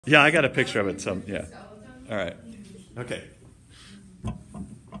Yeah, I got a picture of it. So yeah. All right. Okay.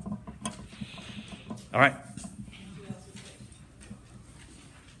 All right.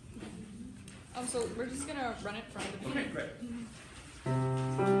 So we're just gonna run it from the beginning. Okay, great.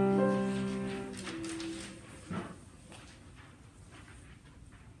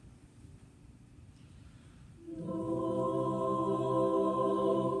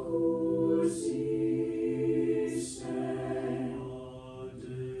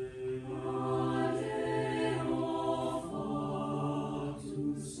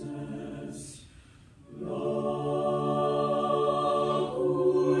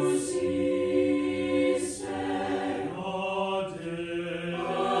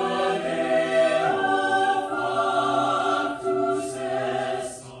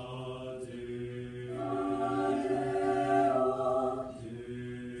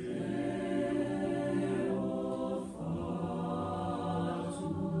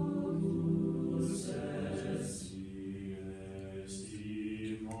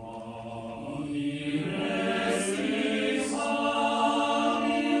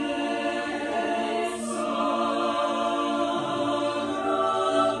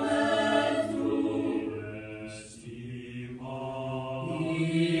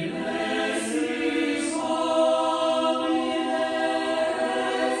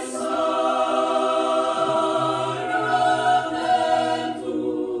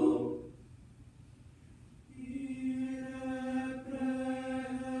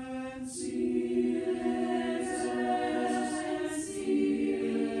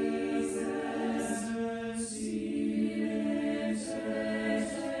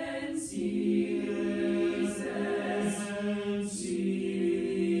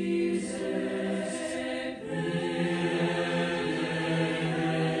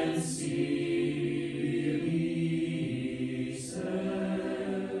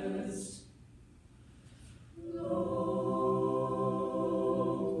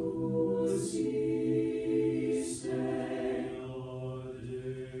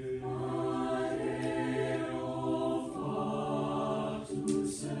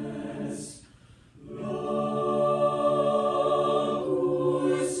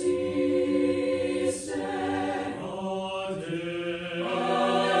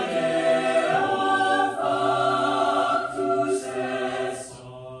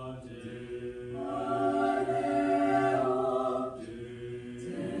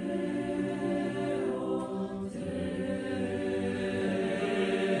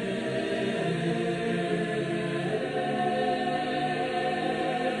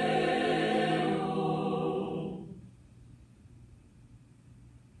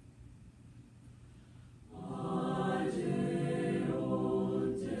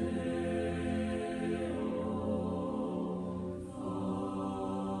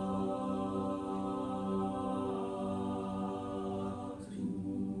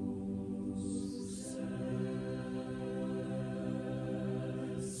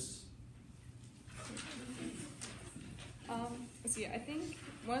 See, I think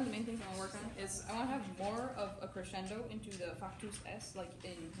one of the main things I want to work on is I want to have more of a crescendo into the factus S, like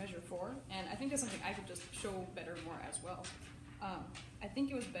in measure 4, and I think that's something I could just show better more as well. I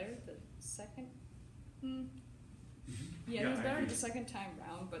think it was better the second. Yeah, it was better the second time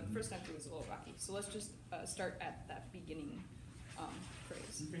round, but the first time through was a little rocky. So let's just start at that beginning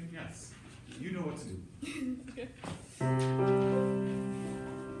phrase. Okay, yes. You know what to do. Okay.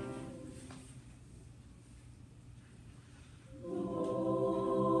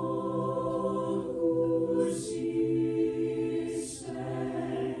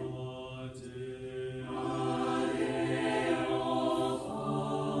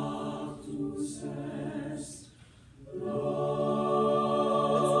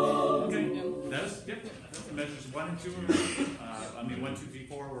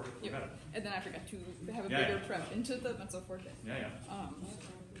 And then I forgot to have a bigger prep into the mezzo forte. Yeah.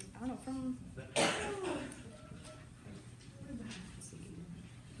 I don't know, from...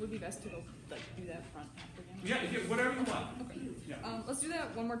 Would be best to go, like, do that front half again. Yeah, whatever you want. Okay. Yeah. Let's do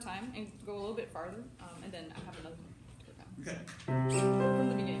that one more time and go a little bit farther, and then I have another one to work on. Okay. From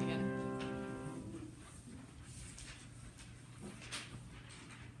the beginning again.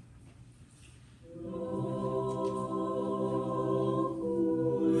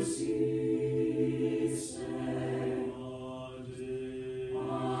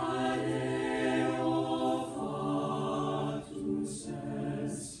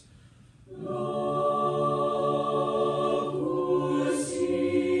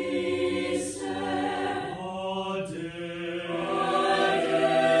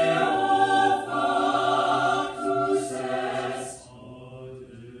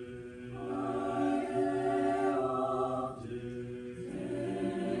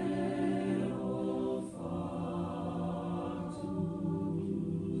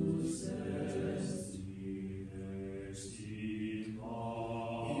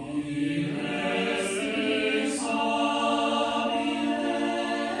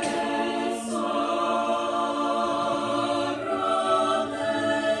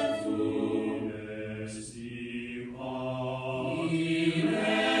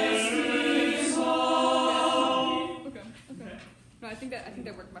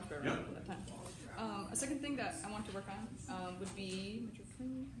 A second thing that I want to work on would be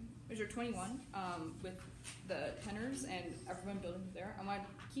measure 21 with the tenors and everyone building there. I want to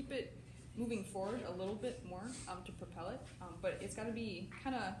keep it moving forward a little bit more to propel it, but it's got to be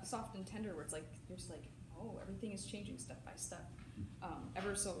kind of soft and tender where it's like, there's like, oh, everything is changing step by step,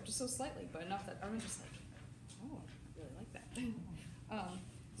 ever so, just so slightly, but enough that everyone's just like, oh, I really like that.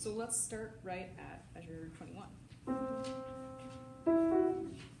 So let's start right at measure 21.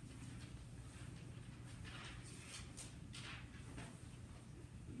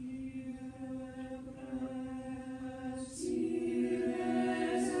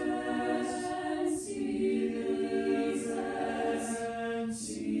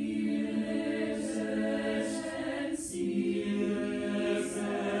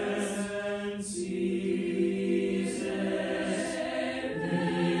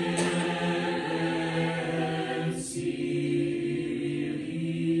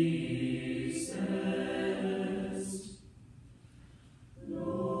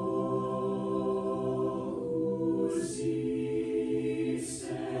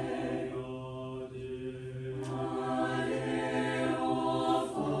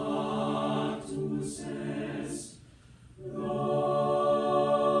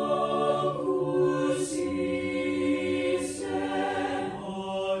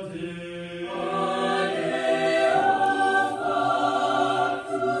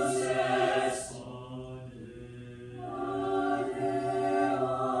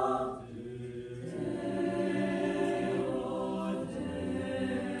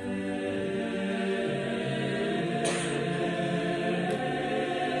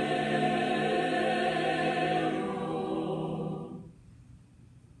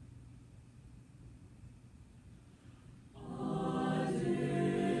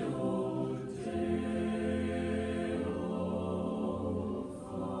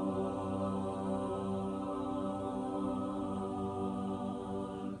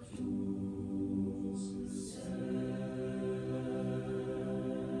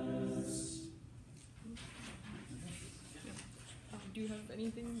 Do you have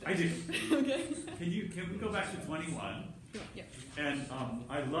anything? I do. Okay. Can we go back to 21? Yeah. And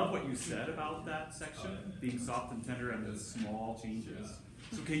I love what you said about that section, being soft and tender and the small changes.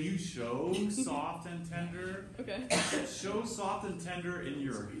 So can you show soft and tender? Okay. Show soft and tender in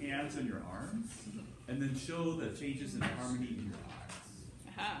your hands and your arms, and then show the changes in harmony in your eyes.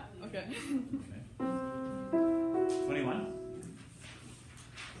 Aha, okay. Okay. 21.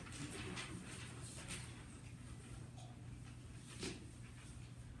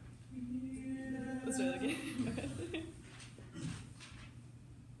 Let's try that again. Okay.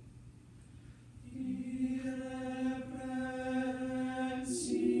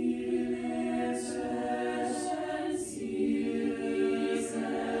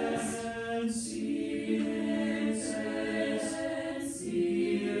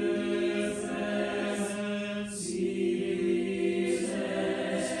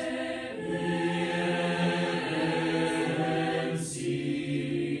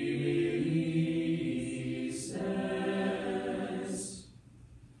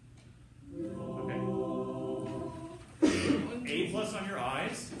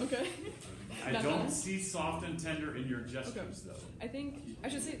 Okay. I don't see soft and tender in your gestures, though. I think I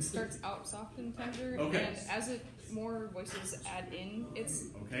should say it starts out soft and tender, Okay. and as it more voices add in, it's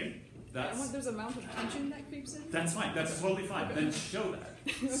Okay. there's an amount of tension that creeps in. That's fine. That's totally fine. Okay. Then show that.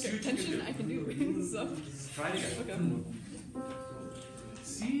 Okay, tension I can do. So. Try it again. Okay.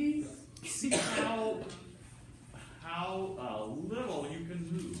 See how little you can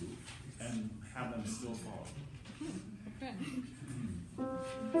move and have them still follow. Okay.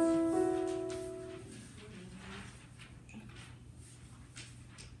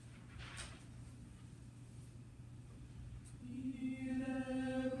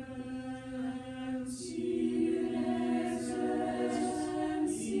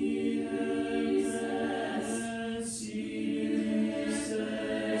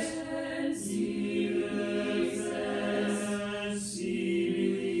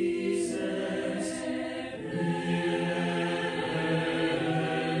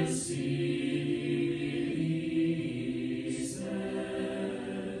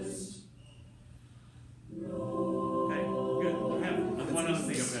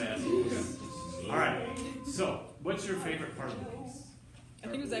 What's your favorite part of the piece? I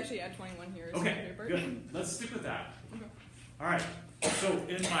think it was actually at 21 here. Okay, good. Let's stick with that. Okay. All right. So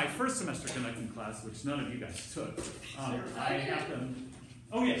in my first semester conducting class, which none of you guys took, I have them.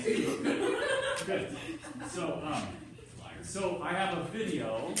 Oh yes, good. So I have a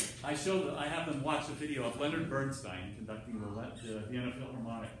video. I have them watch a video of Leonard Bernstein conducting the Vienna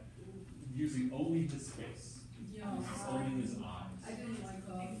Philharmonic using only his face. Only his eyes. I didn't like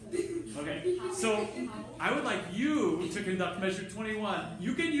that. Okay, so I would like you to conduct measure 21.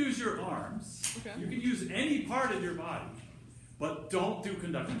 You can use your arms. Okay. You can use any part of your body, but don't do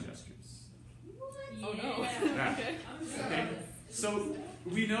conducting gestures. Oh no. Yeah. Okay. Okay, so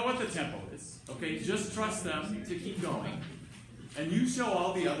we know what the tempo is. Okay, just trust them to keep going. And you show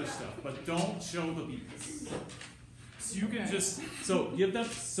all the other stuff, but don't show the beats. So you can just give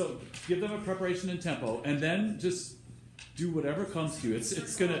them a preparation and tempo, and then just do whatever comes to you. This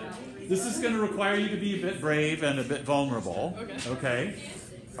is gonna require you to be a bit brave and a bit vulnerable. Okay?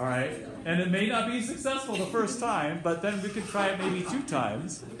 All right? And it may not be successful the first time, but then we could try it maybe 2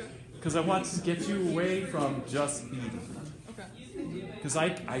 times. Because I want to get you away from just beating. Okay. Because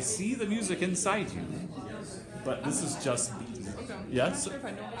I see the music inside you, but this is just beating. Okay. Yes? I'm not sure if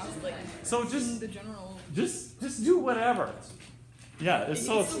I know how to like So the general. just do whatever. Yeah, It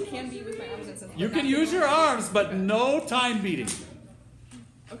still can be with my arms and stuff. you can use your arms, but no time beating.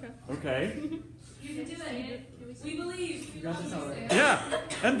 Okay. Okay? You can do it. We believe. Yeah,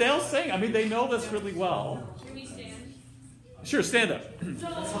 and they'll sing. I mean, they know this really well. Can we stand? Sure, stand up. We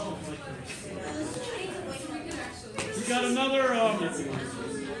got another.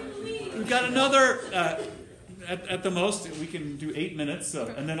 At the most, we can do 8 minutes,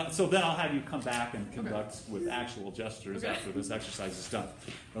 and then I'll have you come back and conduct with actual gestures after this exercise is done.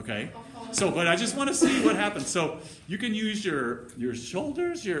 Okay. But I just want to see what happens. So you can use your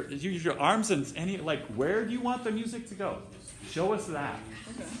shoulders, use your arms, and where do you want the music to go? Show us that.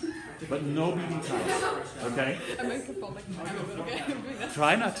 Okay. But no beating time. Okay. I might fall like a little bit. Okay. I'm doing that.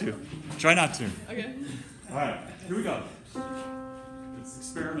 Try not to. Try not to. Okay. All right. Here we go. It's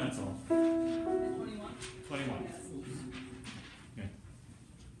experimental. 21. Okay.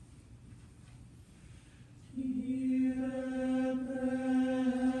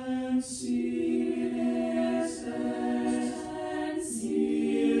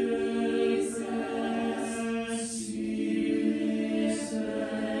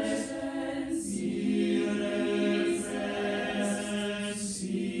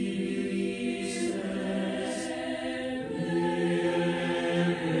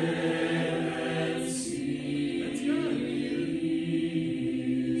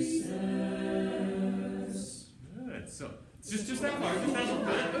 Just that part, just that little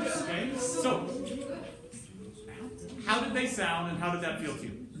bit. Okay. So, how did they sound, and how did that feel to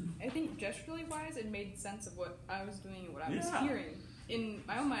you? I think gesturally wise, it made sense of what I was doing and what I was Yeah. hearing. In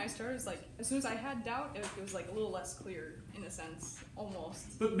my own mind, I started like as soon as I had doubt, it was like a little less clear in a sense,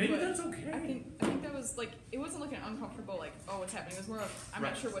 almost. But maybe that's okay. I think that was like it wasn't like an uncomfortable like oh what's happening. It was more of I'm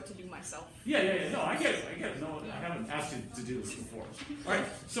Right. not sure what to do myself. Yeah. No, I get it. No, I haven't asked you to do this before. All right.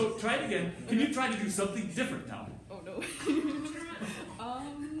 So try it again. Can you try to do something different now? Oh no.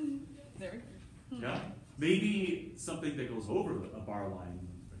 There we go. Yeah. Maybe something that goes over a bar line.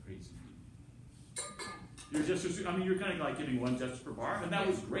 You're kind of like giving one gesture per bar, and that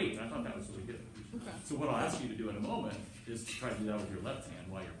was great. I thought that was really good. Okay. So what I'll ask you to do in a moment is to try to do that with your left hand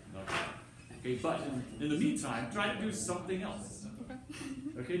while you're conducting. Okay, but in the meantime, try to do something else. Okay.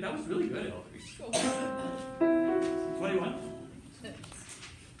 Okay, that was really good, Eleri. Cool. 21.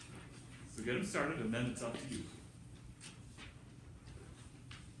 So get them started, and then it's up to you.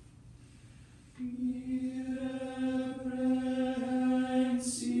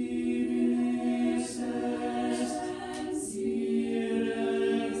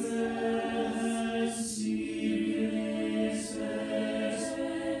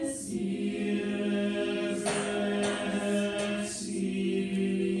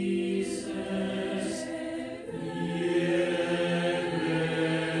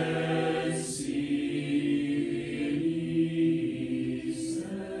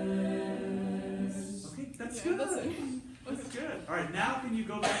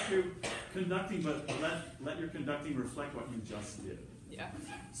 Conducting, but let your conducting reflect what you just did. Yeah.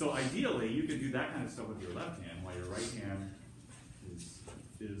 So ideally, you can do that kind of stuff with your left hand, while your right hand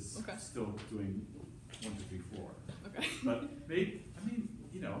is Okay. still doing 1, 2, 3, 4. Okay. But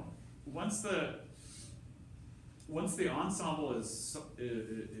once the ensemble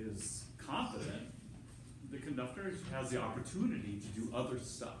is confident, the conductor has the opportunity to do other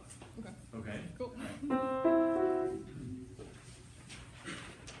stuff. Okay. Okay. Cool. All right.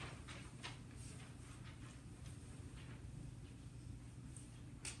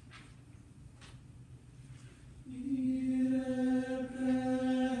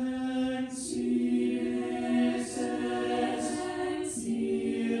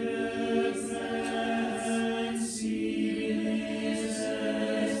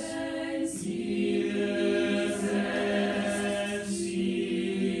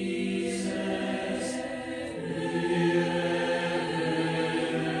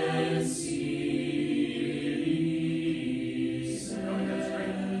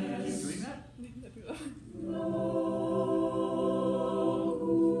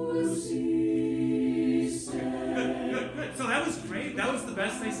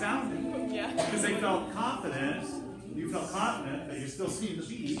 seeing the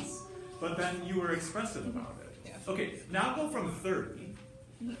beats, but then you were expressive about it. Yeah. Okay, now go from 30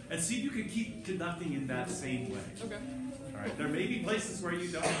 and see if you can keep conducting in that same way. Okay. All right, there may be places where you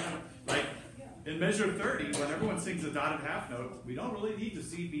don't have, like in measure 30, when everyone sings a dotted half note, we don't really need to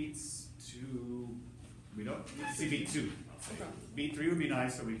see beats 2. We don't need to see beat 2. I'll say. Okay. Beat 3 would be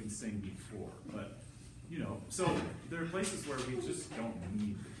nice so we can sing beat 4. But, you know, so there are places where we just don't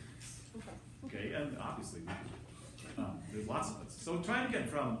need the beats. Okay, and obviously, there's lots of us. So try it again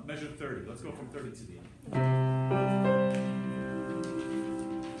from measure 30. Let's go from 30 to the end.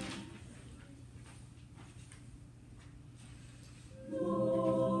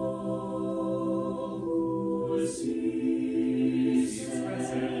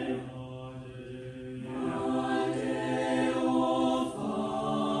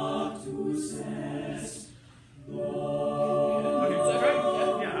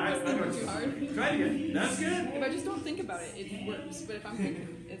 But if I'm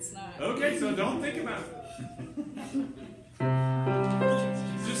thinking, it's not. Okay, so don't think about it.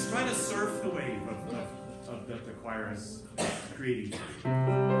 Just try to surf the wave of that the choir is creating.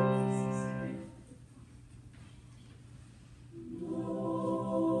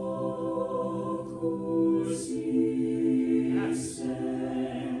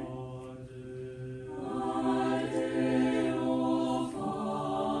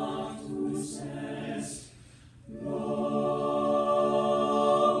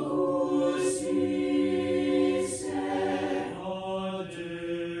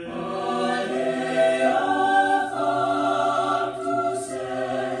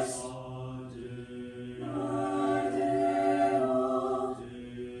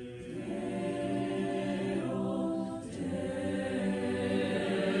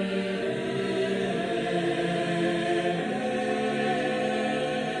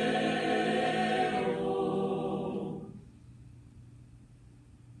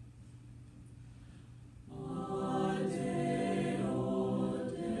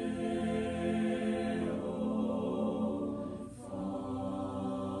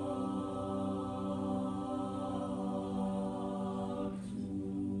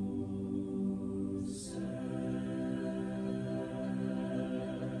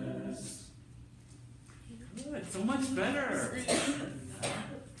 So much better.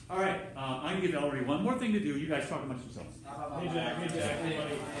 All right, I'm going to give Eleri one more thing to do. You guys talk amongst yourselves. Hey, Jack. Hey, Jack.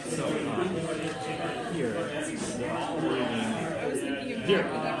 So, Here, they're all reading. I was thinking of Here.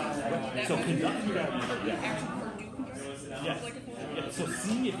 that So one. conduct that. Yeah. Action or do conduct. Yes. Like a Yeah. So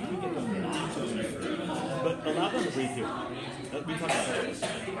see if you can get them not to breathe, but allow them to breathe here. We talked about this.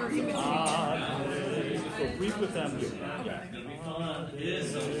 or you can So breathe with them here. Yeah.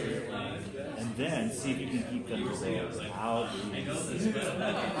 And then see if you can keep them to say loudly.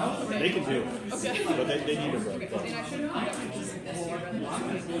 They can do it. Okay. But they need a break. And I should conduct it just this year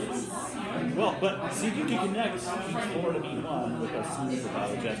rather than Well, but see if you can connect each 4 to beat 1 with a smooth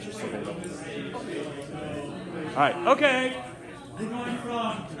vibrato gesture so they don't. All right. Okay. we're going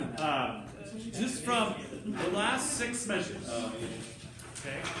from, just from the last 6 measures.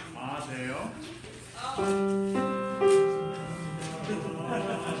 Okay, Adeo.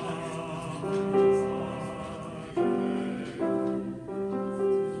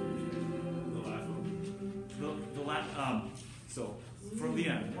 So from the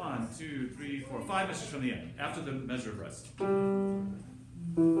end, 1, 2, 3, 4, 5 measures from the end, after the measure of rest.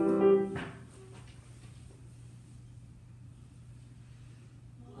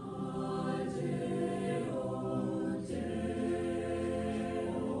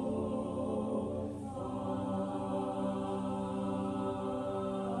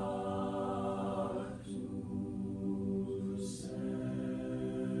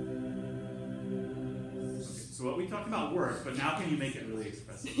 So what we talked about worked, but now can you make it really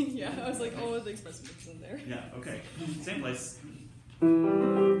expressive? yeah, I was like, oh, the expressiveness in there. Yeah, okay. Same place.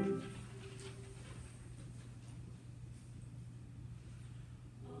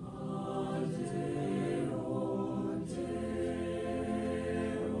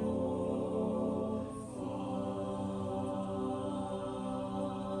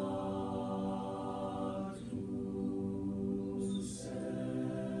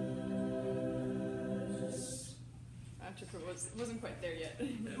 It wasn't quite there yet.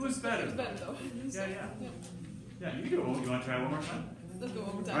 It was better. It was better though. Yeah, yeah. Yeah, you can do it. You want to try one more time? Let's go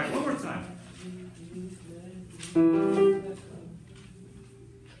one more time. All right, one more time.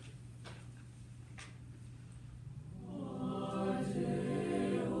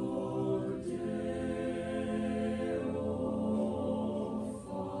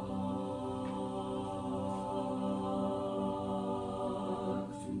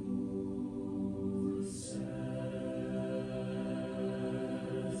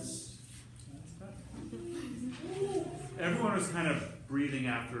 everyone was kind of breathing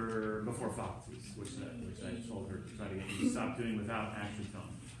before foxes, which I told her to try to get you to stop doing without action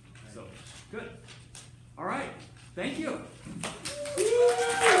tone. So, good. All right. Thank you.